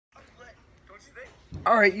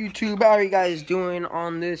Alright, YouTube, how are you guys doing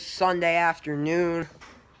on this Sunday afternoon?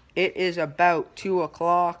 It is about 2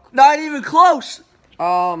 o'clock. Not even close!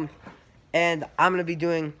 And I'm gonna be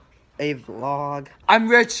doing a vlog. I'm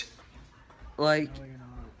rich. Like,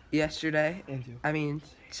 yesterday.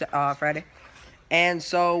 Friday. And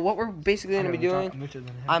so, what we're basically gonna be doing,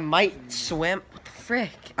 I might swim. What the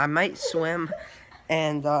frick? I might swim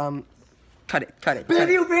and, cut it.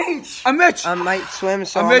 Video Beach! I'm rich! I might swim,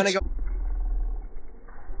 so I'm I'm rich. gonna go.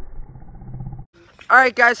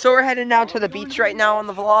 Alright guys, so we're heading down to the beach right now on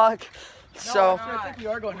the vlog. So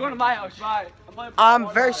We're going to my house. Bye. I'm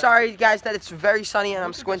very sorry guys that it's very sunny and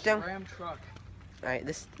I'm squinting. Alright,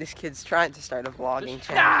 this kid's trying to start a vlogging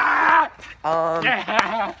channel.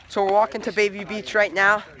 So we're walking to Bayview Beach right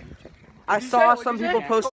now. I saw some people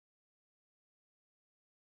post.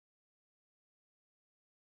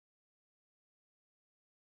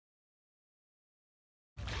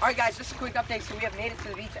 Alright guys, just a quick update. So we have made it to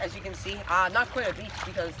the beach, as you can see. Not quite a beach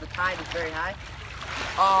because the tide is very high.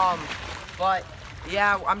 But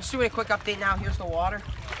yeah, I'm just doing a quick update now. Here's the water.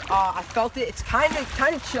 I felt it. It's kind of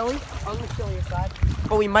chilly on the chillier side.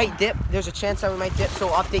 But we might dip. There's a chance that we might dip. So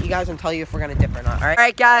I'll update you guys and tell you if we're gonna dip or not.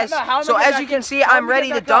 Alright guys. So as you can see, I'm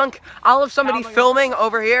ready to dunk. I'll have somebody filming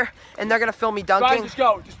over here, and they're gonna film me dunking. Just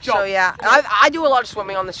go. Just jump. So yeah, I do a lot of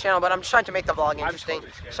swimming on this channel, but I'm just trying to make the vlog interesting.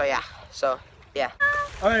 So yeah.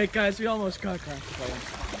 Alright guys, we almost got cracked.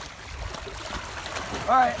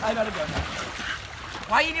 Alright, I gotta go now.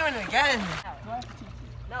 Why are you doing it again?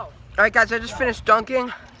 No. Alright guys, I just finished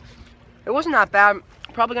dunking. It wasn't that bad.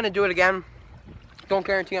 Probably gonna do it again. Don't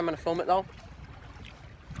guarantee I'm gonna film it though.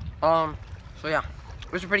 So yeah,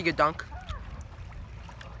 it was a pretty good dunk.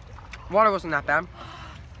 Water wasn't that bad.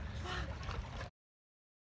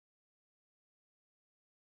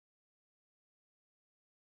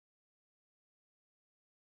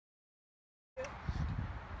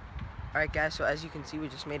 Alright guys, so as you can see, we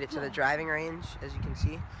just made it to the driving range, as you can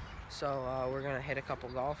see. So we're gonna hit a couple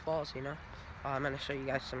golf balls, you know. I'm gonna show you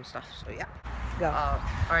guys some stuff, so yeah.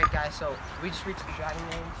 Alright guys, so we just reached the driving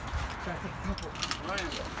range. Trying to take a couple.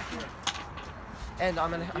 And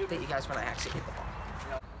I'm gonna update you guys when I actually hit the ball.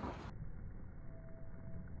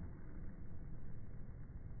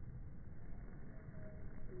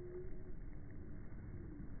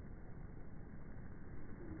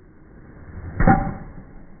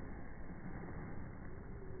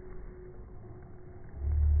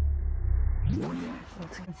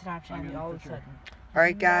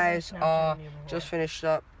 Alright guys, just finished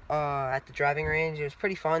up at the driving range. It was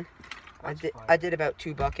pretty fun. I did about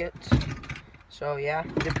 2 buckets. So yeah,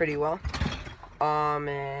 did pretty well.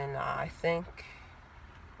 And I think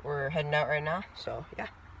we're heading out right now. So yeah.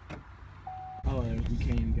 Oh, we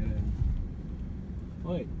can't even get in.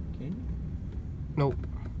 Wait, can you? Nope.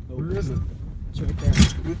 Where is it? It's right there.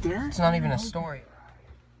 Right there? It's not even a story.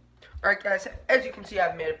 Alright guys, as you can see,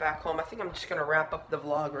 I've made it back home. I think I'm just gonna wrap up the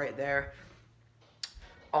vlog right there.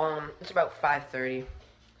 It's about 5:30.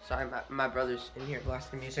 Sorry, my brother's in here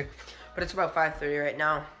blasting music. But it's about 5:30 right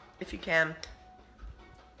now. If you can,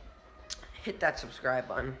 hit that subscribe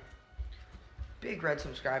button. Big red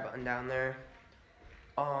subscribe button down there.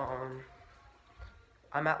 I'm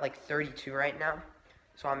at like 32 right now.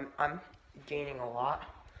 So I'm gaining a lot.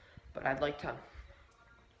 But I'd like to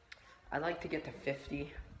get to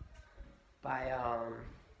 50 by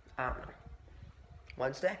I don't know,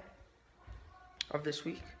 Wednesday of this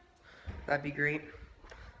week. That'd be great.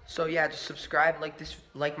 So yeah, just subscribe, like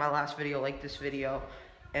my last video, like this video,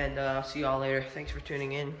 and I'll see y'all later. Thanks for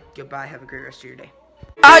tuning in. Goodbye. Have a great rest of your day.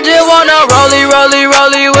 I just wanna rollie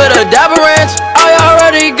with a dapper ranch. I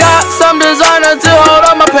already got some designer to hold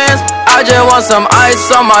on my pants. I just want some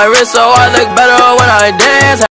ice on my wrist so I look better when I dance.